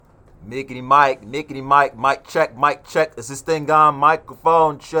Mickety Mike, mic check. Is this thing on?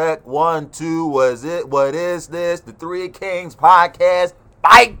 Microphone check. 1, 2, was it? What is this? The Three Kings podcast.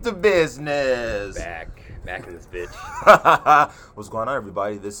 Bite the business. Back in this bitch. What's going on,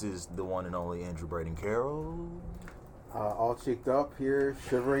 everybody? This is the one and only Andrew Braden Carroll. All cheeked up here,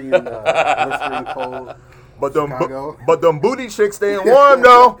 shivering in the blistering cold. But Chicago. them booty chicks staying warm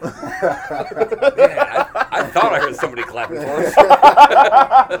though. Man, I thought I heard somebody clapping for us.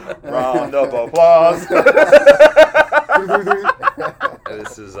 Round of applause.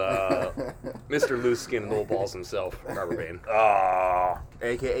 This is Mr. Loose Skin and Little Balls himself, Robert Bain.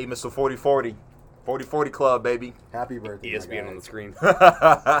 AKA Mr. 4040. 4040 Club, baby. Happy birthday. ESPN on the screen.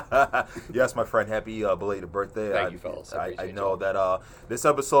 Yes, my friend. Happy belated birthday. Thank you, fellas. I know that this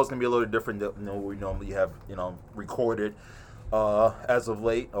episode is going to be a little different than what we normally have, recorded as of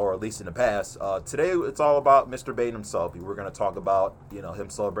late, or at least in the past. Today, it's all about Mr. Bain himself. We're going to talk about,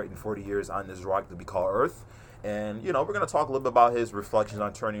 him celebrating 40 years on this rock that we call Earth. And, we're going to talk a little bit about his reflections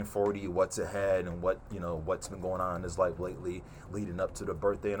on turning 40, what's ahead, and what's been going on in his life lately leading up to the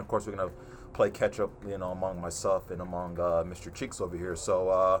birthday. And, of course, we're going to play catch-up, among myself and among Mr. Cheeks over here.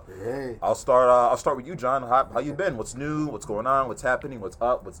 So Hey. I'll start with you, John. How you been? What's new? What's going on? What's happening? What's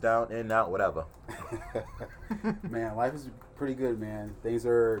up? What's down? In, out, whatever. Man, life is pretty good, man. Things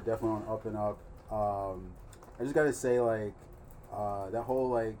are definitely on up and up. I just got to say, that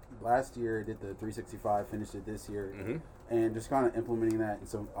whole, last year I did the 365, finished it this year, and just kind of implementing that in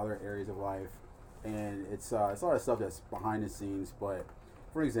some other areas of life. And it's a lot of stuff that's behind the scenes, but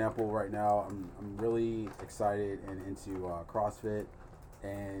for example, right now I'm really excited and into CrossFit,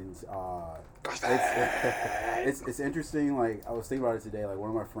 and it's interesting. I was thinking about it today. One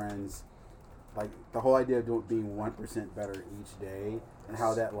of my friends, the whole idea of being 1% better each day, and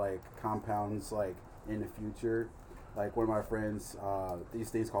how that compounds in the future. One of my friends, these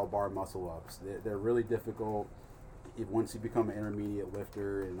things called bar muscle ups. They're really difficult. Once you become an intermediate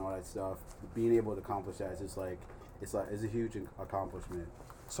lifter and all that stuff, being able to accomplish that is just it's a huge accomplishment.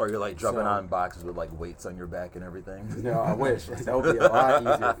 So you're jumping on boxes with weights on your back and everything? No, I wish. That would be a lot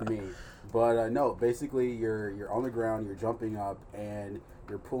easier for me. But no, basically you're on the ground, you're jumping up, and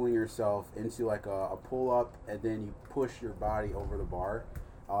you're pulling yourself into a pull up, and then you push your body over the bar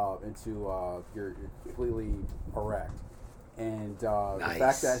into you're completely erect. And nice. The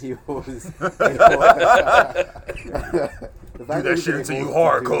fact that he was Do that shit until you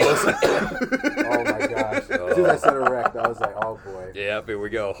hard, cuz. Oh my gosh. As soon as I said erect, I was like, oh boy. Yeah, here we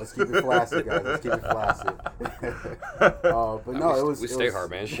go. Let's keep it flaccid, guys. Let's keep it flaccid. But no, we stay hard,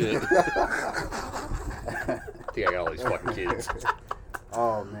 man. Shit. I think I got all these fucking kids.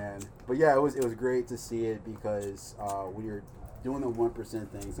 Oh man. But yeah, it was great to see it, because when you're doing the 1%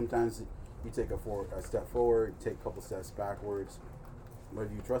 thing, sometimes you take a step forward, take a couple steps backwards. But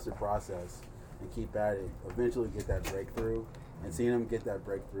if you trust the process and keep at it, eventually get that breakthrough. And seeing him get that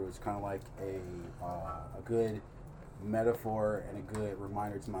breakthrough is kind of like a good metaphor and a good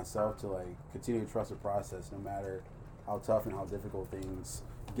reminder to myself to continue to trust the process, no matter how tough and how difficult things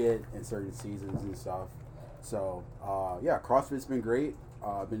get in certain seasons and stuff. So yeah, CrossFit's been great.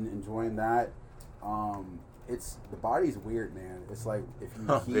 I've been enjoying that. The body's weird, man. It's if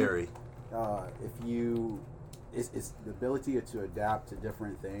you keep, Very. It's the ability to adapt to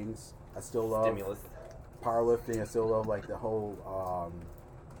different things. I still love Stimulus. powerlifting. I still love the whole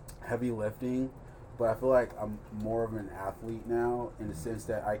heavy lifting, but I feel like I'm more of an athlete now, in the sense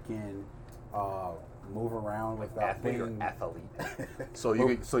that I can move around without Athlete or being athlete? So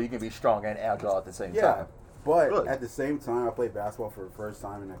you can be strong and agile at the same yeah. time. But Good. at the same time, I played basketball for the first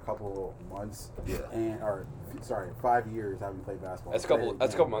time in a couple months. Yeah. 5 years I haven't played basketball. That's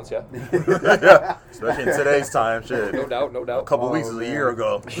a couple months, yeah. Yeah, especially in today's time, shit. No doubt. A couple weeks is a year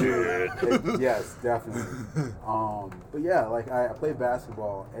ago. Shit. Yes, definitely. But yeah, I played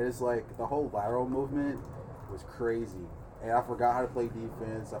basketball, and it's the whole lateral movement was crazy, and I forgot how to play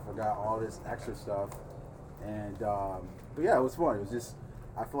defense. I forgot all this extra stuff, and but yeah, it was fun. It was just,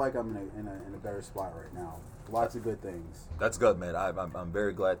 I feel like I'm in a better spot right now. Lots of good things. That's good, man. I'm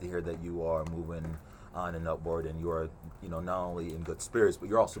very glad to hear that you are moving on and upward, and you are, not only in good spirits, but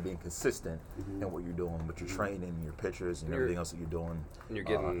you're also being consistent in what you're doing with your training and your pictures and everything else that you're doing And you're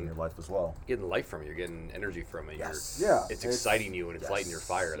getting in your life as well. getting life from it. You're getting energy from it. Yes. Yeah. It's exciting you, and it's lighting your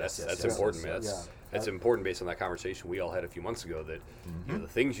fire. That's important, man. That's important based on that conversation we all had a few months ago, that the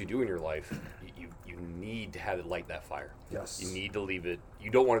things you do in your life, you need to have it light that fire. Yes. You need to leave it.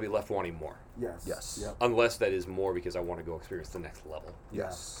 You don't want to be left wanting more. Yes. Yes. Yep. Unless that is more because I want to go experience the next level.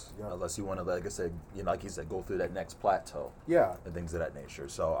 Yes. Yeah. Unless you want to, like I said, like you said, go through that next plateau. Yeah. And things of that nature.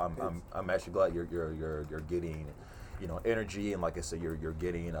 So I'm actually glad you're getting energy, and like I said, you're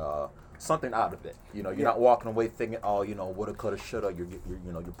getting something out of it. You're not walking away thinking, oh, woulda, coulda, shoulda. You're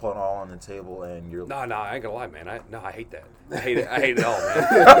putting it all on the table, and you're. No, I ain't gonna lie, man. I hate that. I hate it. I hate it all, man.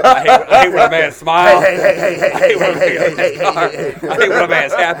 I hate when a man smiles. Hey. I hate when a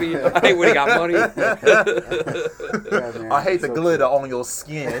man's happy. I hate when he got money. I hate the glitter on your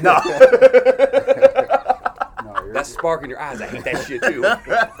skin. No. That spark in your eyes, I hate that shit too.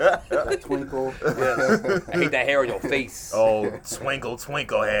 That twinkle. Yes. I hate that hair on your face. Oh,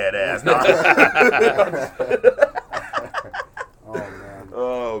 twinkle, head ass. No.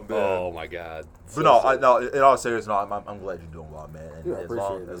 Oh man. Oh my God. But no. In all seriousness, I'm glad you're doing well, man.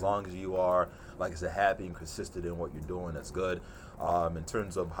 And as long as you are, like I said, happy and consistent in what you're doing, that's good. In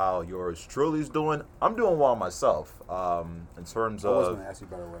terms of how yours truly is doing, I'm doing well myself. In terms of. I was going to ask you,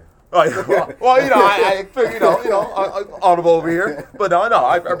 by the way. I figure, audible over here. But no,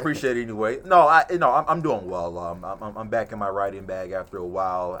 I appreciate it anyway. No, I'm doing well. I'm back in my writing bag after a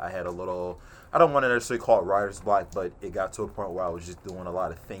while. I had a little, I don't want to necessarily call it writer's block, but it got to a point where I was just doing a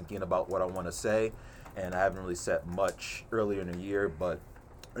lot of thinking about what I want to say, and I haven't really said much earlier in the year. But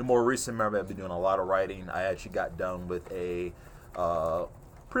in more recent memory, I've been doing a lot of writing. I actually got done with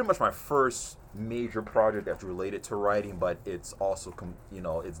pretty much my first major project that's related to writing, but it's also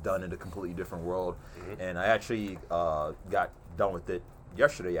it's done in a completely different world. And I actually got done with it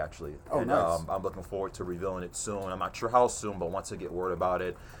yesterday, actually. Nice. I'm looking forward to revealing it soon. I'm not sure how soon, but once I get word about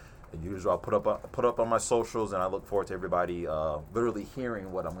it, usually I'll put up on my socials, and I look forward to everybody literally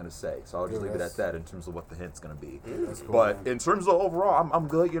hearing what I'm going to say. So I'll just leave it at that in terms of what the hint's going to be. That's cool, but man. in terms of overall, I'm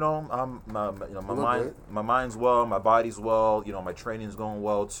good. My mind's well, my body's well. My training's going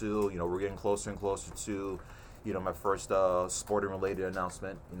well too. We're getting closer and closer to, my first sporting related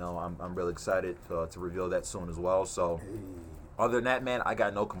announcement. I'm really excited to reveal that soon as well. So other than that, man, I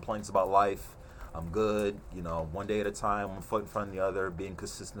got no complaints about life. I'm good, one day at a time, one foot in front of the other, being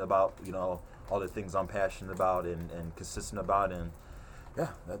consistent about, all the things I'm passionate about and consistent about. And, yeah,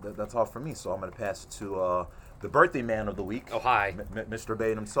 that's all for me. So I'm going to pass it to the birthday man of the week. Oh, hi. Mr.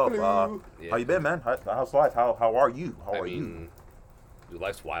 Bade himself. How you been, man? How's life? How are you? You?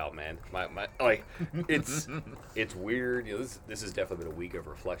 Life's wild, man. My it's weird. This has definitely been a week of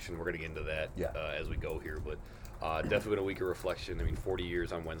reflection. We're going to get into that as we go here. But definitely been a week of reflection. 40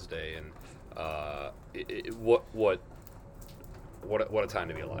 years on Wednesday, and what a time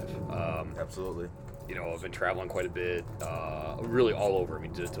to be alive. Absolutely. I've been traveling quite a bit, really all over.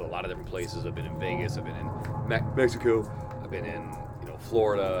 To a lot of different places. I've been in Vegas. I've been in Mexico. I've been in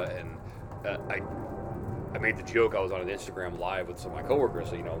Florida, and I made the joke. I was on an Instagram live with some of my coworkers.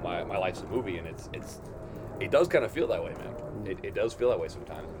 So, my life's a movie, and it does kind of feel that way, man. It does feel that way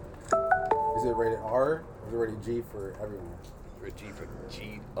sometimes. Is it rated R or is it rated G for everyone?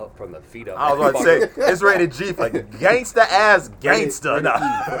 G up from the feet up. I was about to say it's rated G for gangsta ass gangsta.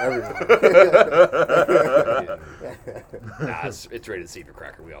 It's rated C for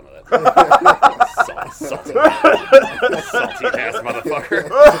cracker. We all know that. Salty ass motherfucker.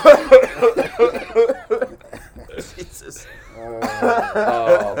 Jesus.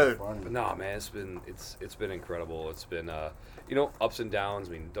 But nah, man, it's been incredible. It's been ups and downs.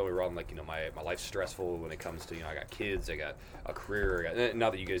 Don't be wrong. My life's stressful when it comes to I got kids, I got a career.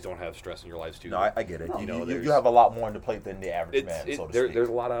 Not that you guys don't have stress in your lives too. No, I get it. You have a lot more on the plate than the average man. So to speak. There's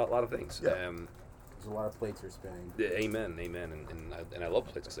a lot of things. Yeah. There's a lot of plates you're spinning. Amen. And I love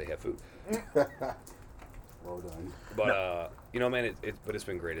plates because they have food. Well done. But man, it's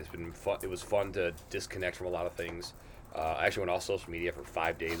been great. It's been fun. It was fun to disconnect from a lot of things. I actually went off social media for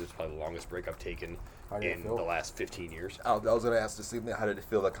 5 days. It's probably the longest break I've taken in the last 15 years. I was going to ask this evening, how did it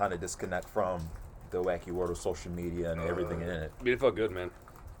feel to kind of disconnect from the wacky world of social media and everything in it? It felt good, man.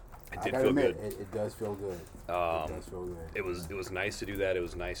 It did feel good. It does feel good. It was nice to do that. It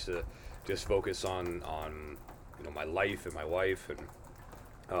was nice to just focus on my life and my wife and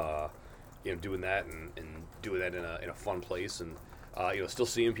doing that and doing that in a fun place and still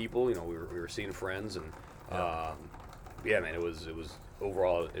seeing people. We were seeing friends and man, it was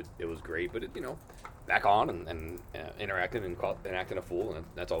overall it was great. But back on and interacting and acting a fool, and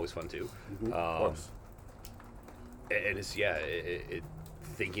that's always fun too. Mm-hmm. Of course. And it's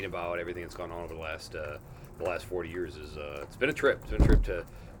thinking about everything that's gone on over the last 40 years is it's been a trip. It's been a trip to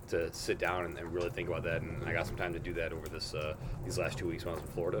sit down and really think about that, and I got some time to do that over these last 2 weeks when I was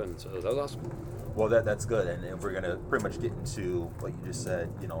in Florida, and so that was awesome. Well, that's good, and we're gonna pretty much get into what you just said.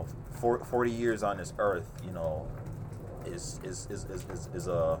 40 years on this earth, is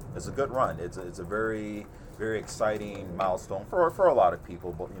a good run. It's a very, very exciting milestone for a lot of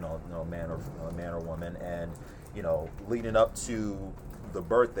people, but man or woman, and leading up to the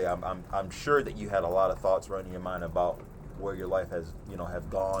birthday, I'm sure that you had a lot of thoughts running in your mind about where your life has, have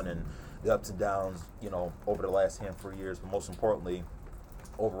gone and the ups and downs, over the last handful of years, but most importantly,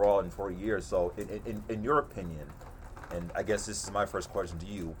 overall in 40 years. So, in your opinion, and I guess this is my first question to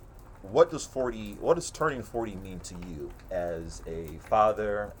you, what does turning 40 mean to you as a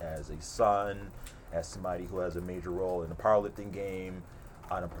father, as a son, as somebody who has a major role in the powerlifting game,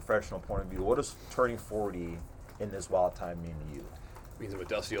 on a professional point of view? What does turning 40 in this wild time mean to you? It means I'm a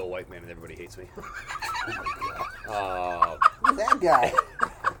dusty old white man and everybody hates me. Who's that guy?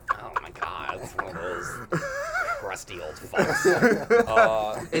 Oh my God, it's one of those crusty old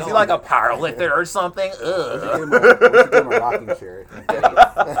fucks. Is he like a powerlifter or something? What'd you give him a rocking chair?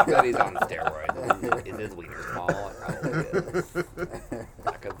 That he's on steroids. Is his wiener small? It probably is.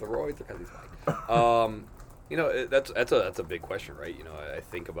 Not because of the roids or because he's white. That's a big question, right? I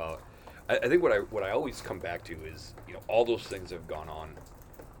think about. I think what I always come back to is all those things have gone on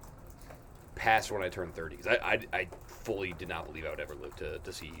past when I turned 30. 'Cause I fully did not believe I would ever live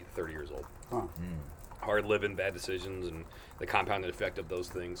to see 30 years old. Huh. Hard living, bad decisions, and the compounded effect of those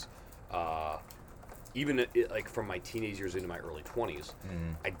things. Even like from my teenage years into my early 20s,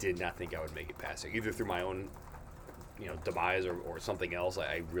 I did not think I would make it past it, either through my own demise or something else.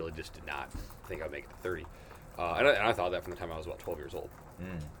 I really just did not think I'd make it to 30. And I thought that from the time I was about 12 years old.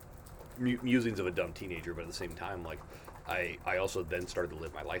 Musings of a dumb teenager, but at the same time, like I also then started to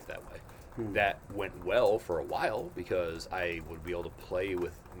live my life that way. That went well for a while because I would be able to play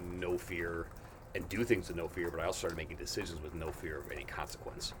with no fear and do things with no fear, but I also started making decisions with no fear of any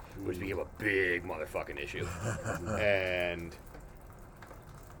consequence, which became a big motherfucking issue. And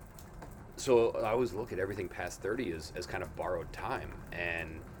so I always look at everything past 30 as kind of borrowed time,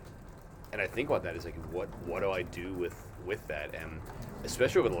 and I think about that as like, what do I do with that? And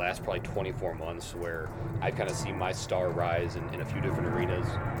especially over the last probably 24 months, where I kind of see my star rise in a few different arenas.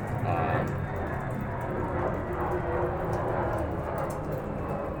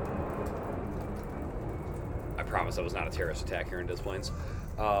 I promise that was not a terrorist attack here in Des Plaines.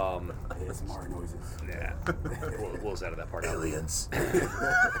 ASMR noises. Yeah, we'll edit that part out. Aliens.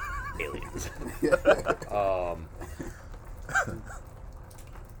 Aliens.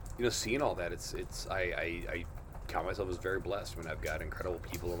 Seeing all that, I count myself as very blessed. I mean, I've got incredible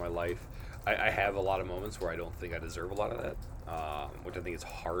people in my life. I have a lot of moments where I don't think I deserve a lot of that, which I think is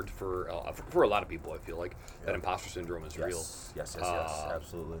hard for a lot of people. I feel like that imposter syndrome is real. Yes,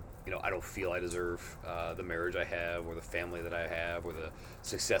 absolutely. I don't feel I deserve the marriage I have, or the family that I have, or the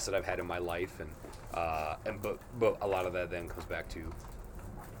success that I've had in my life, but a lot of that then comes back to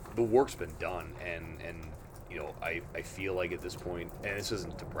the work's been done, and I feel like at this point, and this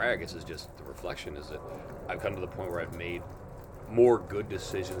isn't to brag, this is just the reflection, is that I've come to the point where I've made more good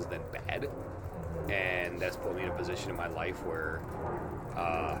decisions than bad, and that's put me in a position in my life where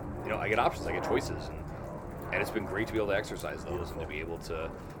I get options, I get choices, and it's been great to be able to exercise those and to be able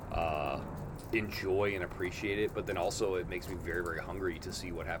to enjoy and appreciate it. But then also it makes me very, very hungry to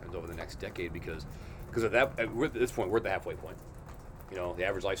see what happens over the next decade, because at this point we're at the halfway point. The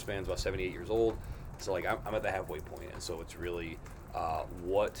average lifespan is about 78 years old. So like I'm at the halfway point, and so it's really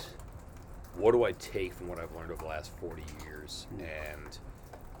what do I take from what I've learned over the last 40 years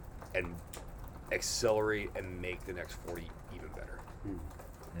and accelerate and make the next 40 even better. So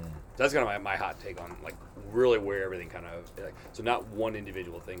that's kind of my hot take on like really where everything kind of like, so not one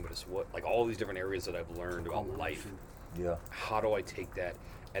individual thing, but it's what like all these different areas that I've learned about life. Yeah. How do I take that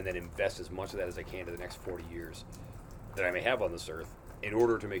and then invest as much of that as I can to the next 40 years that I may have on this earth, in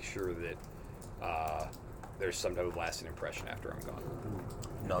order to make sure that there's some type of lasting impression after I'm gone.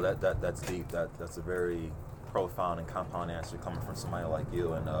 No, that's deep. That's a very profound and compound answer coming from somebody like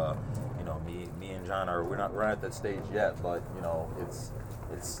you. And me and John we're not at that stage yet, but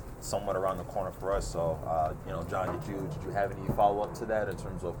it's somewhat around the corner for us. So John, did you have any follow up to that in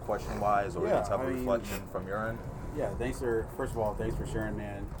terms of question wise or any type of reflection from your end? Yeah, first of all, thanks for sharing,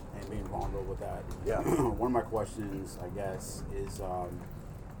 man, and being vulnerable with that. Yeah. One of my questions, I guess, is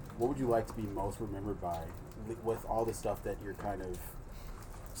what would you like to be most remembered by with all the stuff that you're kind of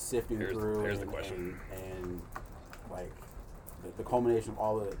sifting through? Here's the question. And like the culmination of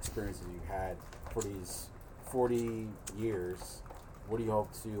all the experiences you had for these 40 years, what do you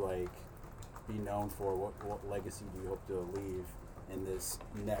hope to like be known for? What legacy do you hope to leave in this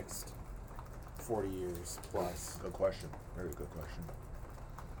next 40 years plus? Good question. Very good question.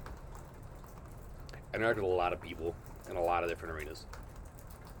 I interacted with a lot of people in a lot of different arenas,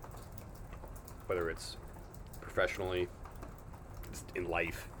 whether it's professionally, in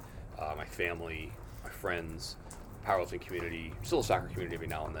life, my family, my friends, powerlifting community, still a soccer community every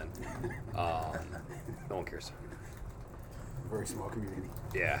now and then. No one cares. very small community.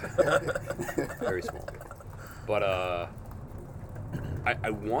 Yeah, very small. But I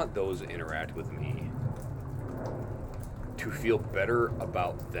want those that interact with me to feel better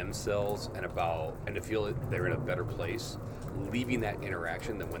about themselves and to feel that they're in a better place leaving that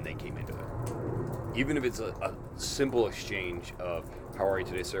interaction than when they came into it. Even if it's a simple exchange of, how are you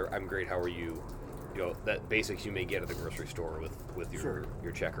today, sir? I'm great, how are you? You know, that basics you may get at the grocery store with your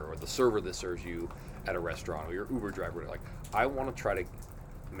checker, or the server that serves you at a restaurant, or your Uber driver. Like, I want to try to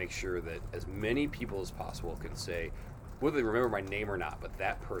make sure that as many people as possible can say, whether they remember my name or not, but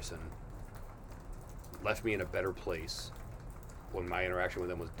that person left me in a better place when my interaction with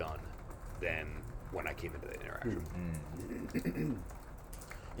them was done than when I came into the interaction. Mm-hmm.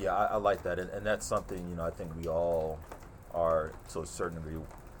 Yeah, I like that, and that's something, you know, I think we all are, to a certain degree,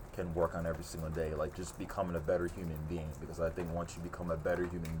 can work on every single day, like just becoming a better human being, because I think once you become a better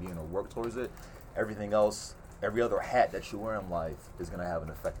human being or work towards it, everything else, every other hat that you wear in life is going to have an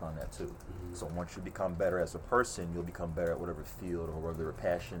effect on that too. Mm-hmm. So once you become better as a person, you'll become better at whatever field or whatever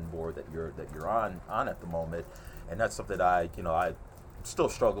passion board that you're on at the moment, and that's something that I still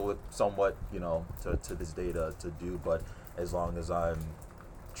struggle with somewhat, you know, to this day to do, but as long as I'm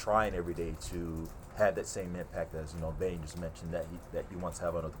trying every day to have that same impact as, you know, Bane just mentioned that he wants to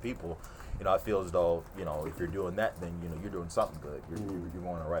have on other people, you know, I feel as though, you know, if you're doing that, then, you know, you're doing something good. You're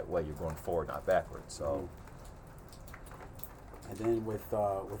going the right way. You're going forward, not backwards. So, and then with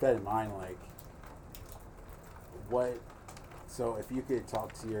that in mind, like, so if you could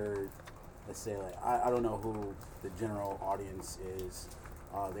talk to your, let's say, like, I don't know who the general audience is.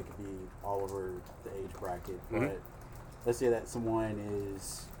 They could be all over the age bracket, but let's say that someone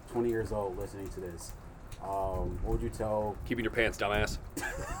is 20 years old listening to this. What would you tell? Keeping your pants, dumbass.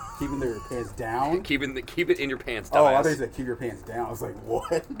 Keeping their pants down? Keep it in your pants, dumbass. Oh, I thought you said keep your pants down. I was like,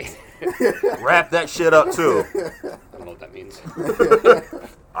 what? Wrap that shit up too. I don't know what that means.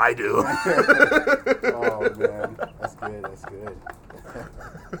 I do. Oh man, that's good. That's good.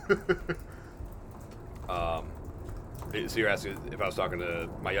 So you're asking if I was talking to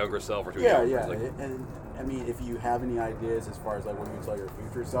my younger self or to yeah. Like, and I mean, if you have any ideas as far as like what you would tell your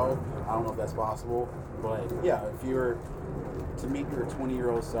future self, I don't know if that's possible, but yeah, if you were to meet your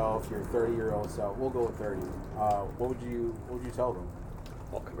 20-year-old self, your 30-year-old self, we'll go with 30. What would you tell them?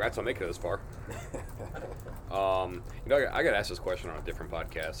 Well, congrats on making it this far. You know, I got asked this question on a different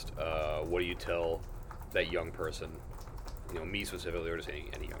podcast. What do you tell that young person? You know, me specifically, or just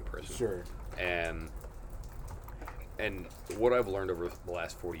any young person. Sure. And what I've learned over the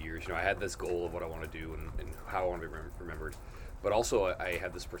last 40 years, you know, I had this goal of what I want to do and how I want to be remembered. But also I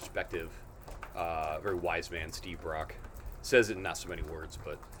have this perspective, a very wise man, Steve Brock, says it in not so many words,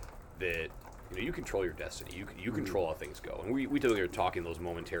 but that, you know, you control your destiny. You control how things go. And we typically are talking those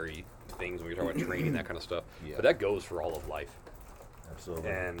momentary things when we talk about training, that kind of stuff. Yeah. But that goes for all of life. Absolutely.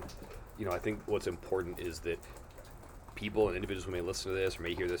 And, you know, I think what's important is that people and individuals who may listen to this or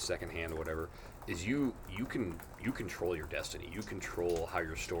may hear this secondhand or whatever, is you control your destiny. You control how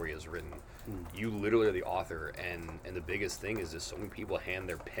your story is written. You literally are the author, and the biggest thing is that so many people hand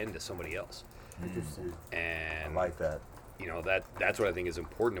their pen to somebody else. Interesting. And I like that. You know, that's what I think is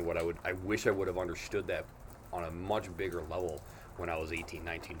important, and what I wish I would have understood that on a much bigger level when I was 18,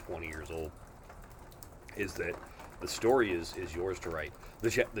 19, 20 years old, is that the story is yours to write.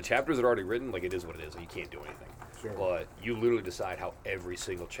 The chapters are already written, like, it is what it is. Like, you can't do anything. Sure. But you literally decide how every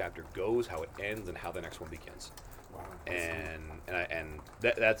single chapter goes, how it ends, and how the next one begins. Wow. And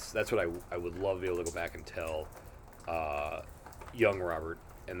that's what I would love to be able to go back and tell young Robert,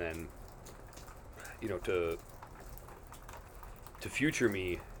 and then, you know, to future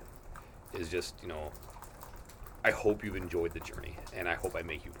me is just, you know, I hope you've enjoyed the journey, and I hope I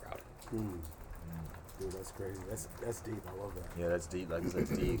make you proud. Dude, that's crazy. That's deep. I love that. Yeah, that's deep. Like I said,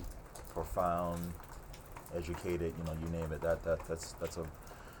 deep, profound, educated. You know, you name it. That's a.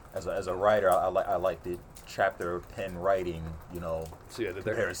 As a writer, I like the chapter pen writing. You know, so yeah,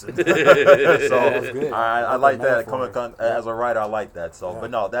 comparison. So I like that. As a writer, I like that. So,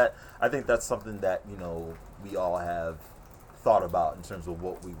 but no, I think that's something that, you know, we all have thought about in terms of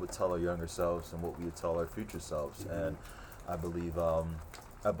what we would tell our younger selves and what we would tell our future selves. And I believe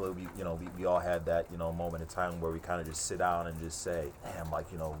we, you know, we all had that, you know, moment in time where we kind of just sit down and just say, damn, like,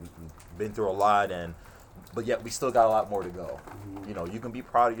 you know, we've been through a lot, but yet we still got a lot more to go. You know, you can be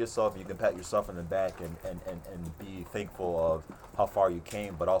proud of yourself, you can pat yourself in the back and be thankful of how far you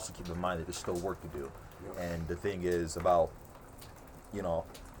came, but also keep in mind that there's still work to do. And the thing is about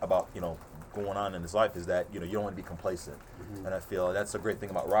going on in his life is that, you know, you don't want to be complacent. And I feel that's a great thing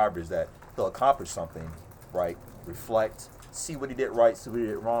about Robert, is that he'll accomplish something, right? Reflect, see what he did right, see what he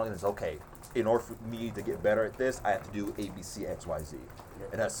did wrong, and it's okay. in order for me to get better at this, I have to do A, B, C, X, Y, Z.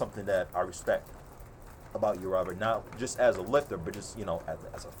 And that's something that I respect about you, Robert. Not just as a lifter, but just, you know,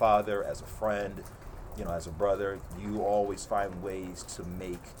 as a father, as a friend, you know, as a brother. You always find ways to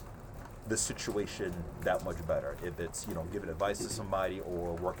make the situation that much better. If it's, you know, giving advice to somebody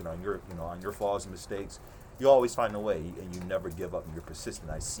or working on your, you know, on your flaws and mistakes, you always find a way, and you never give up, and you're persistent.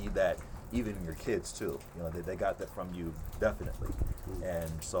 I see that even in your kids too. You know, they got that from you, definitely.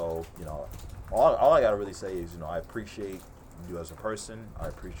 And so, you know, all I gotta really say is, you know, I appreciate you as a person. I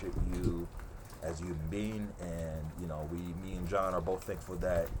appreciate you as a human being, and you know, me and John are both thankful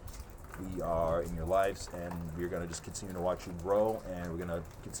that we are in your lives, and we're gonna just continue to watch you grow, and we're gonna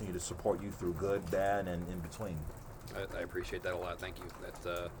continue to support you through good, bad, and in between. I appreciate that a lot. Thank you.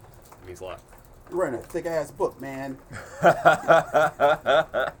 That means a lot. You're writing a thick ass book, man. That's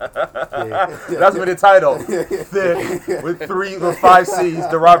been the title. Thick with 5 C's,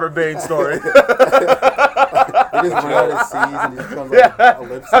 the Robert Bain story. He just run out of C's and just becomes like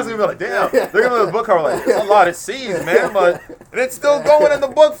ellipses. I was gonna be like, damn, they're gonna the book cover like, it's a lot of C's, man, but and it's still going in the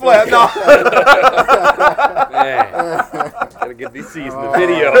book flap. No. Man, gotta get these C's in the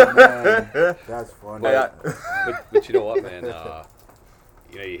video. Man. That's funny. But you know what, man?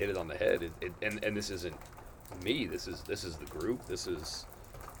 You know, you hit it on the head. And this isn't me. This is the group. This is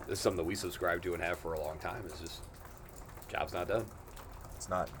something that we subscribe to and have for a long time. It's just job's not done. It's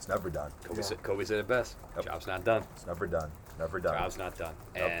not. It's never done. Kobe said it best. Yep. Job's not done. It's never done. Never done. Job's not done.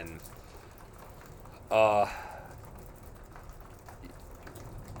 Yep. And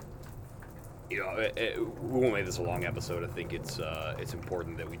you know, we won't make this a long episode. I think it's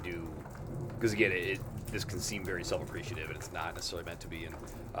important that we do, because again, this can seem very self-appreciative, and it's not necessarily meant to be,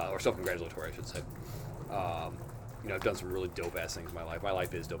 or self-congratulatory, I should say. You know, I've done some really dope-ass things in my life. My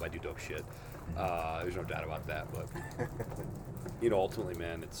life is dope. I do dope shit. There's no doubt about that. But you know, ultimately,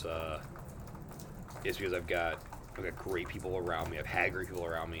 man, it's because I've got great people around me. I've had great people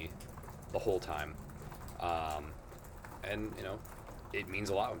around me the whole time, and you know, it means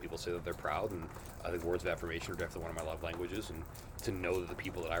a lot when people say that they're proud. And I think words of affirmation are definitely one of my love languages. And to know that the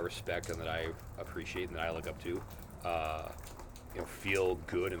people that I respect and that I appreciate and that I look up to, you know, feel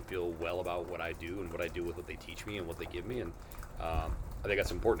good and feel well about what I do and what I do with what they teach me and what they give me. And I think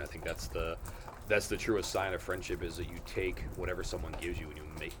that's important. I think that's the truest sign of friendship, is that you take whatever someone gives you and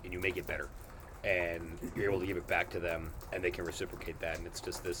you make it better, and you're able to give it back to them, and they can reciprocate that. And it's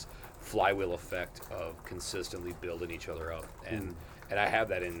just this flywheel effect of consistently building each other up. And I have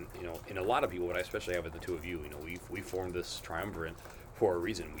that in a lot of people, but I especially have it in the two of you. You know, we formed this triumvirate for a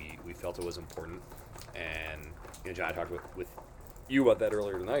reason. We felt it was important, and you know, John, I talked with you about that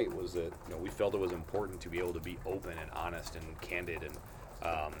earlier tonight. Was that, you know, we felt it was important to be able to be open and honest and candid, and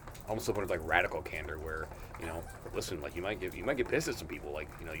almost to the point of like radical candor, where, you know, listen, like you might get pissed at some people, like,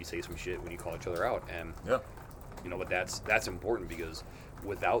 you know, you say some shit when you call each other out, and Yeah. you know, but that's important, because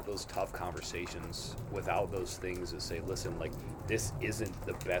without those tough conversations, without those things that say, listen, like, this isn't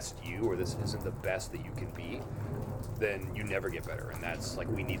the best you, or this isn't the best that you can be, then you never get better. And that's like,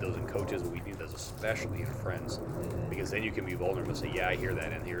 we need those in coaches, but we need those especially in friends, because then you can be vulnerable and say, yeah, I hear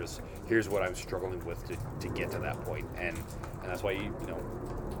that, and here's what I'm struggling with to get to that point. And that's why, you know,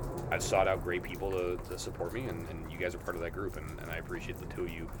 I've sought out great people to support me, and you guys are part of that group, and I appreciate the two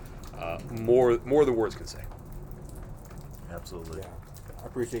of you more than words can say. Absolutely. Yeah, I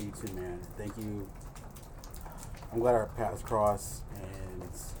appreciate you too, man. Thank you. I'm glad our paths cross, and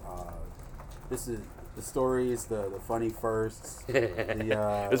this is the stories, the funny firsts.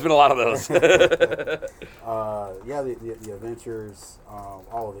 There's been a lot of those. Yeah, the adventures,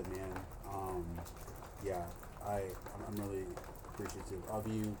 all of it, man. Yeah, I'm really appreciative of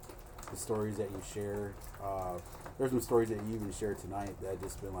you, the stories that you shared. There's some stories that you even shared tonight that I've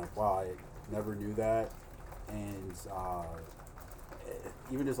just been like, wow, I never knew that. And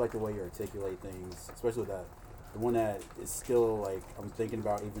even just like the way you articulate things, especially with that, the one that is still like I'm thinking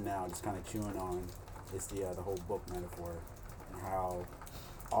about even now, just kind of chewing on, is the whole book metaphor, and how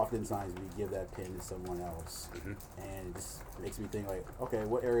oftentimes we give that pen to someone else, and it just makes me think like, okay,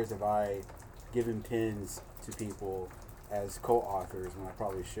 what areas have I given pens to people as co-authors when I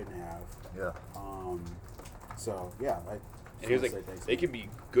probably shouldn't have? Yeah. So yeah, And here's like, they can be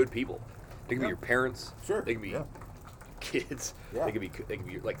good people. They can be your parents. Sure. They can be kids. Yeah. They can be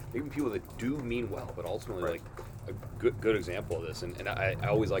people that do mean well, but ultimately, like, a good example of this. And I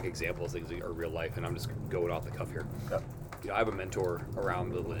always like examples, things that are real life. And I'm just going off the cuff here. Yeah. You know, I have a mentor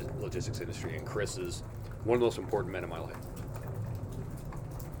around the logistics industry, and Chris is one of the most important men in my life.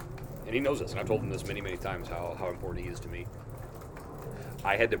 And he knows this, and I've told him this many, many times, how important he is to me.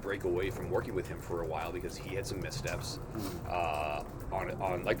 I had to break away from working with him for a while because he had some missteps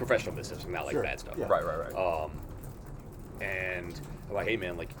on like professional missteps, not like bad stuff. Yeah. Right. And I'm like, hey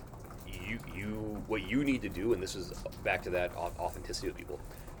man, like you what you need to do, and this is back to that authenticity of people.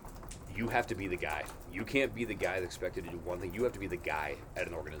 You have to be the guy. You can't be the guy that's expected to do one thing. You have to be the guy at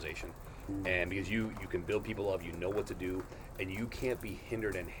an organization. And because you can build people up, you know what to do, and you can't be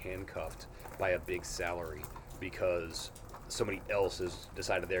hindered and handcuffed by a big salary because somebody else has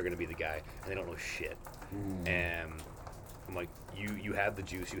decided they're going to be the guy and they don't know shit. And I'm like, you have the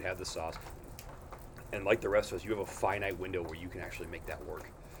juice, you have the sauce, and like the rest of us, you have a finite window where you can actually make that work.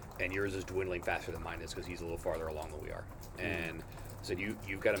 And yours is dwindling faster than mine is because he's a little farther along than we are. And so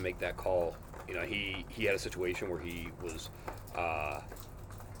you've got to make that call. You know, he had a situation where he was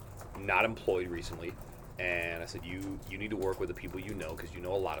not employed recently, and I said, you need to work with the people you know, because you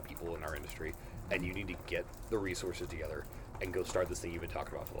know a lot of people in our industry, and you need to get the resources together and go start this thing you've been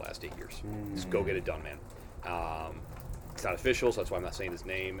talking about for the last 8 years. Just go get it done, man. It's not official, so that's why I'm not saying his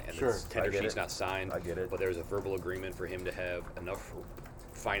name, and the tender sheet's not signed. I get it. But there's a verbal agreement for him to have enough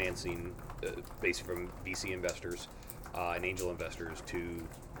financing, basically from VC investors and angel investors, to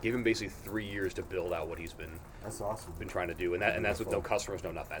give him basically 3 years to build out what he's been That's awesome. been trying to do, and that's with no customers,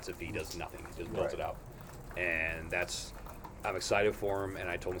 no nothing. That's if he does nothing, he just builds it out, and I'm excited for him. And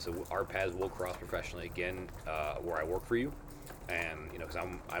I told him, so our paths will cross professionally again, where I work for you, and you know, because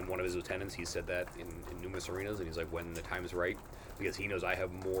I'm one of his lieutenants. He said that in numerous arenas, and he's like, when the time is right, because he knows I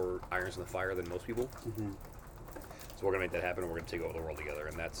have more irons in the fire than most people. So we're gonna make that happen, and we're gonna take over the world together,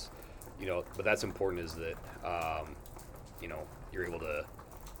 and that's, you know, but that's important is that you know, you're able to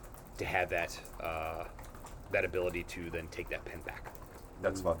have that that ability to then take that pen back.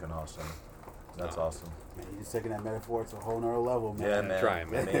 That's fucking awesome. That's awesome. Man, you're just taking that metaphor to a whole nother level, man. Yeah, man. Trying,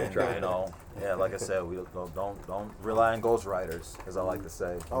 man. You know, yeah, like I said, we don't rely on ghostwriters, as I like to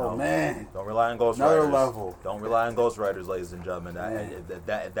say. Man, don't rely on ghostwriters. Another level. Don't rely on ghostwriters, ladies and gentlemen.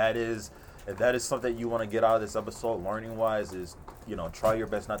 If that is something you want to get out of this episode, learning wise, is, you know, try your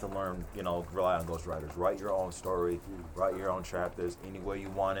best not to rely on ghostwriters. Write your own story, write your own chapters any way you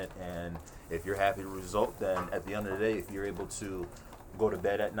want it, and if you're happy with the result, then at the end of the day, if you're able to go to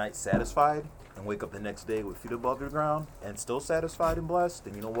bed at night satisfied and wake up the next day with feet above the ground and still satisfied and blessed,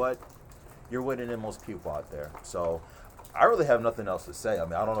 then you know what? You're winning than most people out there. So I really have nothing else to say. I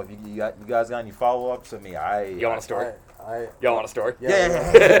mean, I don't know if you guys got any follow-ups. I mean, You want a story? Y'all want a story?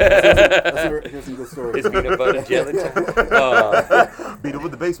 Yeah. Here's some good stories. His peanut butter jelly. beat it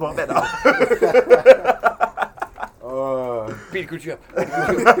with the baseball bat. Peter Kuchia.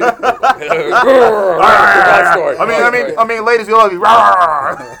 I mean, ladies, we love you.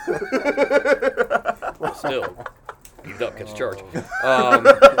 Still, beat up, catch a charge.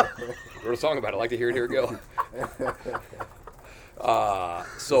 Wrote a song about it. I like to hear it. Here we go.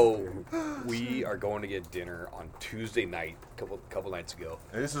 So we are going to get dinner on Tuesday night, couple nights ago.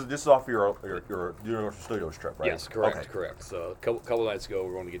 And this is off your Universal Studios trip, right? Yes, correct, Okay. correct. So a couple nights ago,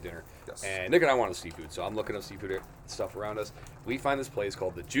 we're going to get dinner. Yes. And Nick and I wanted seafood, so I'm looking up seafood stuff around us. We find this place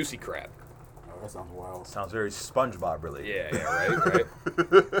called the Juicy Crab. Oh, that sounds wild. Sounds very SpongeBob related. Yeah, right.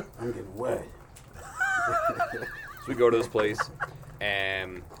 I'm getting wet. So we go to this place,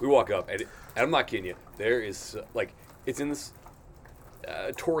 and we walk up, and I'm not kidding you. There is, like, it's in this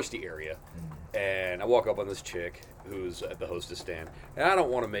touristy area, and I walk up on this chick who's at the hostess stand, and I don't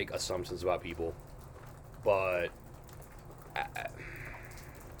want to make assumptions about people, but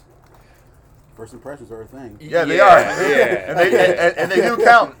First impressions are a thing. Yeah, they are. Yeah. and they do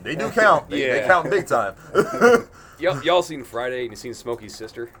count. They do count. They count big time. Y'all seen Friday, and you seen Smokey's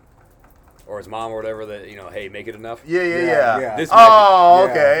sister? Or his mom or whatever, that, you know, hey, make it enough? Yeah. This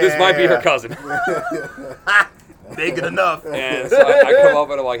Okay. This might be her cousin. Make it enough. And so I come up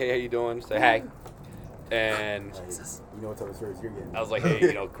and I'm like, hey, how you doing? Say hey. And You know what type of stories you're getting. I was like, hey,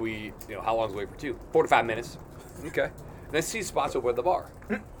 you know, can we, you know, how long's the wait for two? 45 minutes. Okay. And I see spots open at the bar.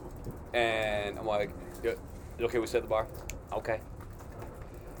 And I'm like, you okay, we sit at the bar? Okay.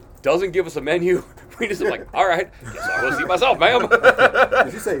 Doesn't give us a menu. We just like, all right, guess I'll go see myself, ma'am.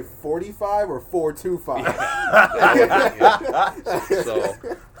 Did you say 45 or 425?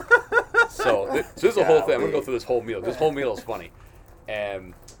 So this is a whole thing. I'm going to go through this whole meal. This whole meal is funny.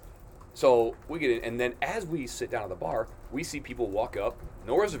 And so we get in, and then as we sit down at the bar, we see people walk up,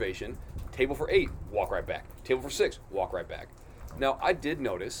 no reservation, table for 8, walk right back. Table for 6, walk right back. Now, I did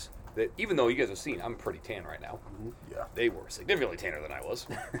notice that even though you guys have seen, I'm pretty tan right now. Yeah. They were significantly tanner than I was.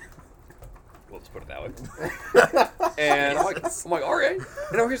 Well, let's put it that way. And I'm like, all right.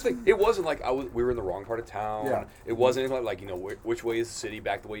 And now here's the thing: it wasn't like we were in the wrong part of town. Yeah. It wasn't like you know, which way is the city,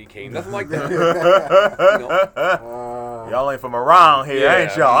 back the way you came. Nothing like that. You know? Y'all ain't from around here, Yeah,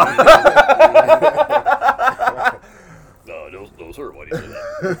 ain't y'all? No, those hurt. Why do you do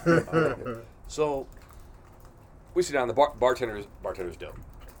that? So we sit down. The bartender's dope.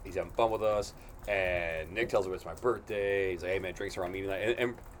 He's having fun with us, and Nick tells him it's my birthday. He's like, "Hey man, drinks are on me tonight,"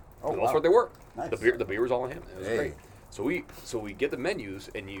 and for the most part they were. Nice. The beer was all on him. It was Hey. great. So we get the menus,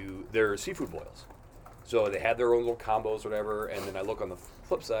 and they're seafood boils. So they had their own little combos, whatever. And then I look on the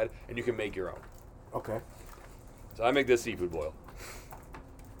flip side, and you can make your own. Okay. So I make this seafood boil.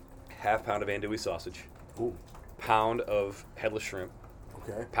 Half pound of andouille sausage, Ooh. pound of headless shrimp,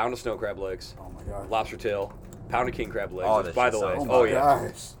 Okay. pound of snow crab legs, Oh my gosh. lobster tail, pound of king crab legs. Oh, which, that by shit the way, sounds Oh my yeah.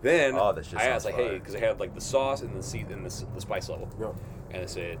 gosh. Then Oh, that shit I asked sounds like, hey, fire. because they have like the sauce and the spice level, Yo. and I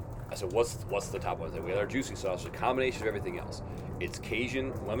said, what's the top one? I said, we have our juicy sauce, a combination of everything else. It's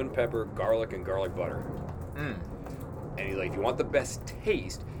Cajun, lemon pepper, garlic, and garlic butter. And he's like, if you want the best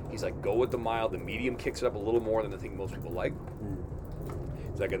taste, he's like, go with the mild. The medium kicks it up a little more than I think most people like.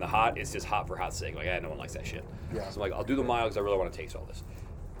 It's like in the hot, it's just hot for hot's sake. Like, no one likes that shit. Yeah. So I'm like, I'll do the mild because I really want to taste all this.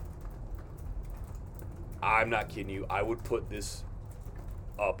 I'm not kidding you. I would put this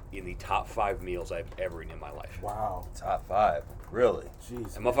up in the top 5 meals I've ever eaten in my life. Wow. Top 5, really?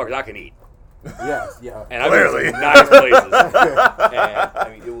 Jeez. And motherfuckers, I can eat. Yes. Yeah. And I've been to some nice places. And I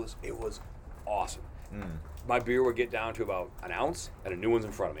mean, it was awesome. My beer would get down to about an ounce, and a new one's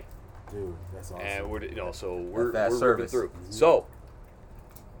in front of me. Dude, that's awesome. And we're fast working service. through. So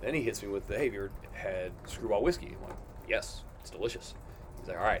then he hits me with the, hey, have you ever had Screwball whiskey? I'm like, yes, it's delicious. He's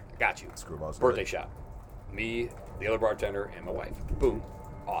like, all right, I got you. Screwball's good. Birthday shot. Me, the other bartender, and my wife. Boom.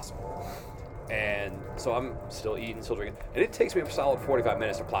 Awesome. And so I'm still eating, still drinking. And it takes me a solid 45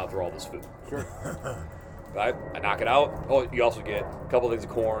 minutes to plow through all this food. Sure. But I knock it out. Oh, you also get a couple things of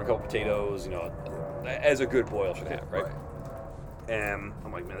corn, a couple potatoes, as a good boil should have, right? And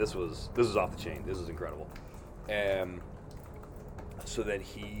I'm like, man, this is off the chain. This is incredible. And so then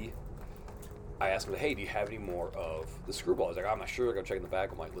I asked him, hey, do you have any more of the Screwball? He's like, I'm not sure. I go check in the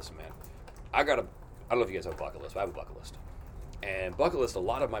back. I'm like, listen, man, I don't know if you guys have a bucket list, but I have a bucket list. And bucket list, a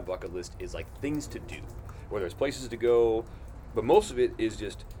lot of my bucket list is like things to do, where there's places to go, but most of it is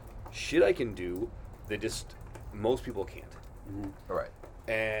just shit I can do that just most people can't. All right.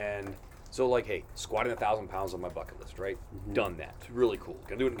 And so, like, hey, squatting 1,000 pounds on my bucket list, right? Done that. It's really cool.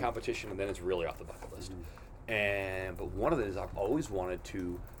 Gonna do it in competition, and then it's really off the bucket list. But one of it is I've always wanted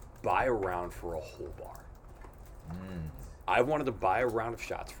to buy a round for a whole bar. I wanted to buy a round of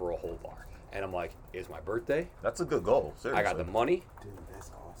shots for a whole bar. And I'm like, it's my birthday. That's a good goal. Seriously. I got the money. Dude,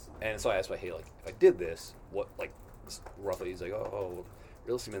 that's awesome. And so I asked my, hey, like, if I did this, what, like, roughly, he's like, oh,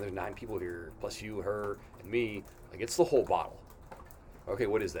 realistically, man, there's 9 people here, plus you, her, and me. Like, it's the whole bottle. Okay,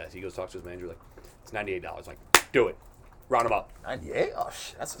 what is that? So he goes, talks to his manager, like, it's $98. Like, do it. Round them up. 98? Oh,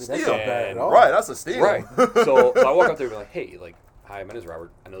 shit. That's a Dude, steal. that's not bad at all. Right, that's a steal. Right. So I walk up there and be like, hey, like, hi, my name is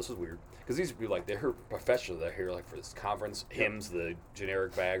Robert. I know this is weird. Because these people, like, they're professionals. They're here, like, for this conference. HIMSS, the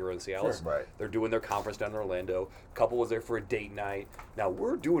generic bagger in Cialis. Sure. Right. They're doing their conference down in Orlando. Couple was there for a date night. Now,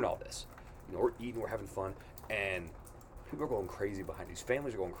 we're doing all this. We're eating, we're having fun. And people are going crazy behind us.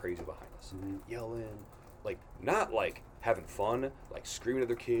 Families are going crazy behind us. Yelling. Like, not, like, having fun. Like, screaming at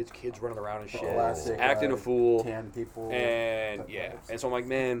their kids. Kids running around and shit. Classic, acting a fool. 10 people. And, yeah. And so I'm like,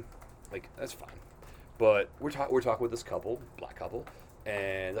 man, like, that's fine. But we're talking with this couple, black couple,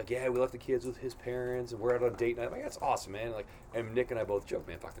 and like, yeah, we left the kids with his parents, and we're out on a date night. I'm like, that's awesome, man. Like, and Nick and I both joke,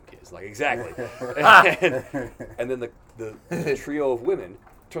 man, fuck them kids. Like, exactly. and then the trio of women,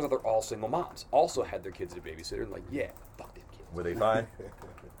 turns out they're all single moms, also had their kids at a babysitter, and like, yeah, fuck them kids. Were they fine?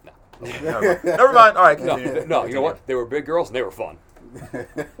 No. Never mind. Never mind. All right. No, Continue. no, you know what? They were big girls, and they were fun.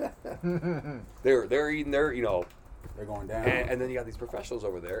 They're eating their, They're going down. and then you got these professionals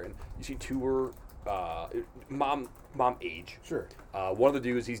over there, and you see 2 were mom age. Sure. One of the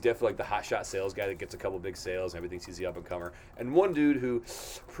dudes, he's definitely like the hot shot sales guy that gets a couple big sales and everything. He's the up and comer. And one dude who,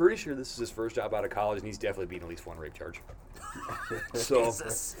 pretty sure this is his first job out of college, and he's definitely beaten at least 1 rape charge. So,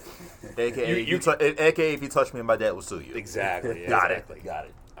 Jesus. AKA, You- AKA, if you touch me, my dad will sue you. exactly. Got exactly. it. Got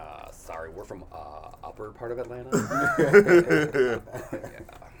it. Sorry, we're from upper part of Atlanta.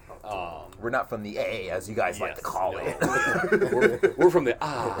 We're not from the A, as you guys like to call it. We're from the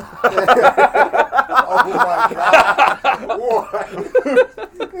Oh my God.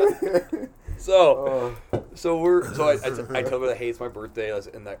 So I tell her that, hey, it's my birthday,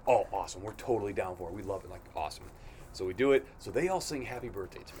 and like, oh, awesome, we're totally down for it. We love it, like, awesome. So we do it. So they all sing happy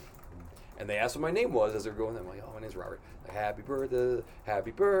birthday to me. And they asked what my name was as they're going. I'm like, oh, my name's Robert. Like, happy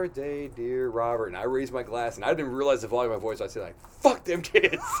birthday, dear Robert. And I raised my glass, and I didn't realize the volume of my voice. So I said, like, fuck them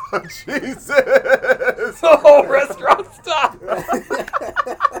kids. Jesus. The whole restaurant stopped.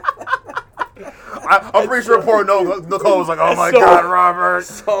 I'm pretty sure poor Nicole was like, "Oh my So, God, Robert!"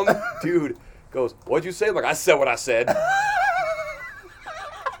 Some dude goes, "What'd you say?" I'm like, I said what I said.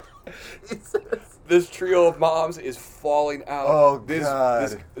 This trio of moms is falling out. Oh, this,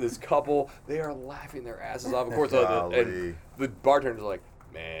 God. This couple, they are laughing their asses off. Of course, Golly. and the bartender's like,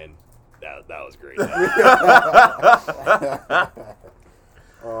 "Man, that was great."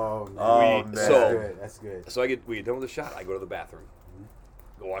 Oh man. Oh, man. That's good. So we get done with the shot. I go to the bathroom,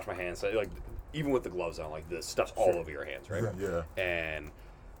 go wash my hands. So, like, even with the gloves on, like, the stuff's all over your hands, right? Yeah. And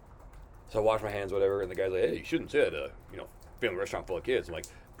so I wash my hands, whatever. And the guy's like, "Hey, you shouldn't say that. Family restaurant full of kids." I'm like,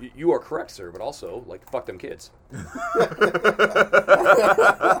 "You are correct, sir, but also, like, fuck them kids."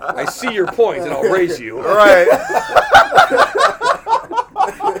 I see your point, and I'll raise you. Right.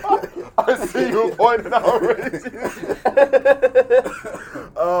 I see you pointing out already.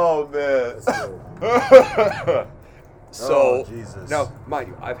 Oh man. So Jesus. now, mind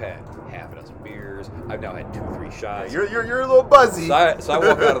you, I've had half a dozen beers. I've now had 2-3 shots. You're a little buzzy. So I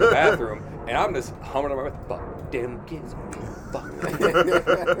walk out of the bathroom, and I'm just humming on my breath, "Fuck them kids, fuck."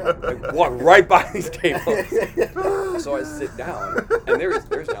 I walk right by these tables. So I sit down, and there's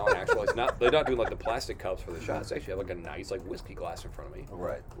now an actual. They're not doing like the plastic cups for the shots. They actually have like a nice like whiskey glass in front of me,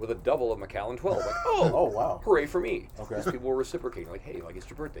 Right. with a double of Macallan 12. Like, Oh wow. hooray for me! Okay. These people were reciprocating, like, "Hey, like, it's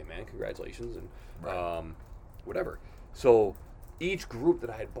your birthday, man! Congratulations!" and whatever. So each group that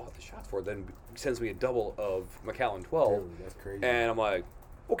I had bought the shots for then sends me a double of Macallan 12, Dude, that's crazy. and I'm like,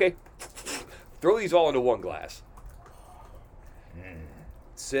 "Okay, throw these all into one glass."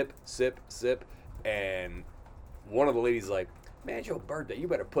 Sip, sip, sip, and one of the ladies is like, "Man, it's your birthday. You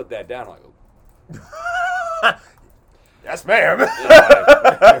better put that down." I'm like, Yes, ma'am.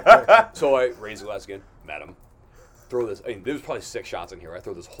 so I raise the glass again, "Madam, throw this." I mean, there's probably 6 shots in here. I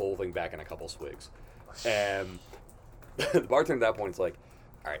throw this whole thing back in a couple swigs, and the bartender at that point is like,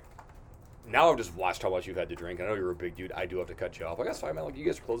 "All right, now I've just watched how much you've had to drink. I know you're a big dude. I do have to cut you off." Like, "That's fine, man. Like, you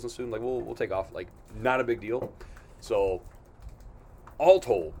guys are closing soon. Like, we'll take off. Like, not a big deal." So, all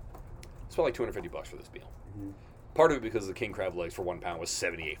told, I spent like $250 for this meal. Mhm. Part of it because the king crab legs for £1 was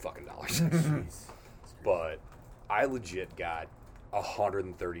 $78 Jeez. But I legit got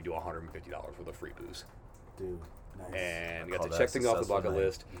 $130 to $150 worth of free booze. Dude, nice. And I got call to that check a things off the successful bucket night.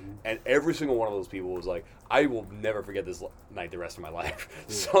 list. And every single one of those people was like, "I will never forget this night the rest of my life."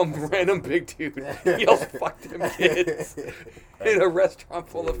 Some random big dude yells, "Fuck them kids," in a restaurant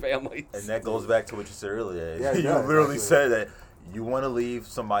full of families. And that goes back to what you said earlier. Yeah, it You does, literally actually. said that you want to leave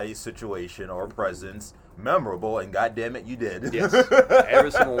somebody's situation or presence memorable, and goddamn it, you did. Yes.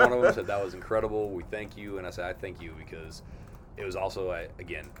 Every single one of them said that was incredible. We thank you. And I said, I thank you because it was also,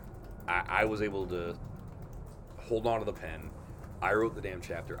 I was able to hold on to the pen. I wrote the damn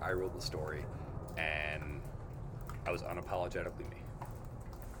chapter. I wrote the story. And I was unapologetically me.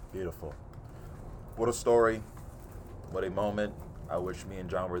 Beautiful. What a story. What a moment. I wish me and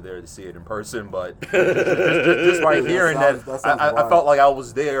John were there to see it in person, but just by hearing that, sounds I wild. felt like I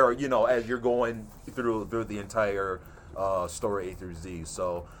was there, as you're going through the entire story A through Z.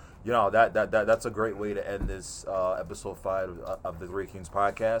 So, that's a great way to end this episode 5 of the Three Kings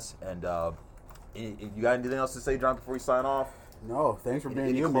podcast. And you got anything else to say, John, before we sign off? No, thanks for being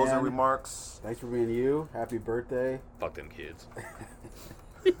Any you, closing man. remarks? Thanks for being you. Happy birthday. Fuck them kids.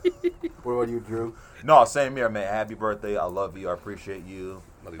 What about you, Drew? No, same here, man. Happy birthday. I love you. I appreciate you.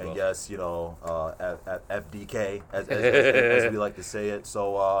 Love you And both. yes, at FDK, as we like to say it.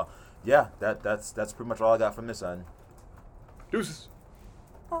 So, that's pretty much all I got from this end. Deuces.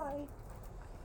 Bye.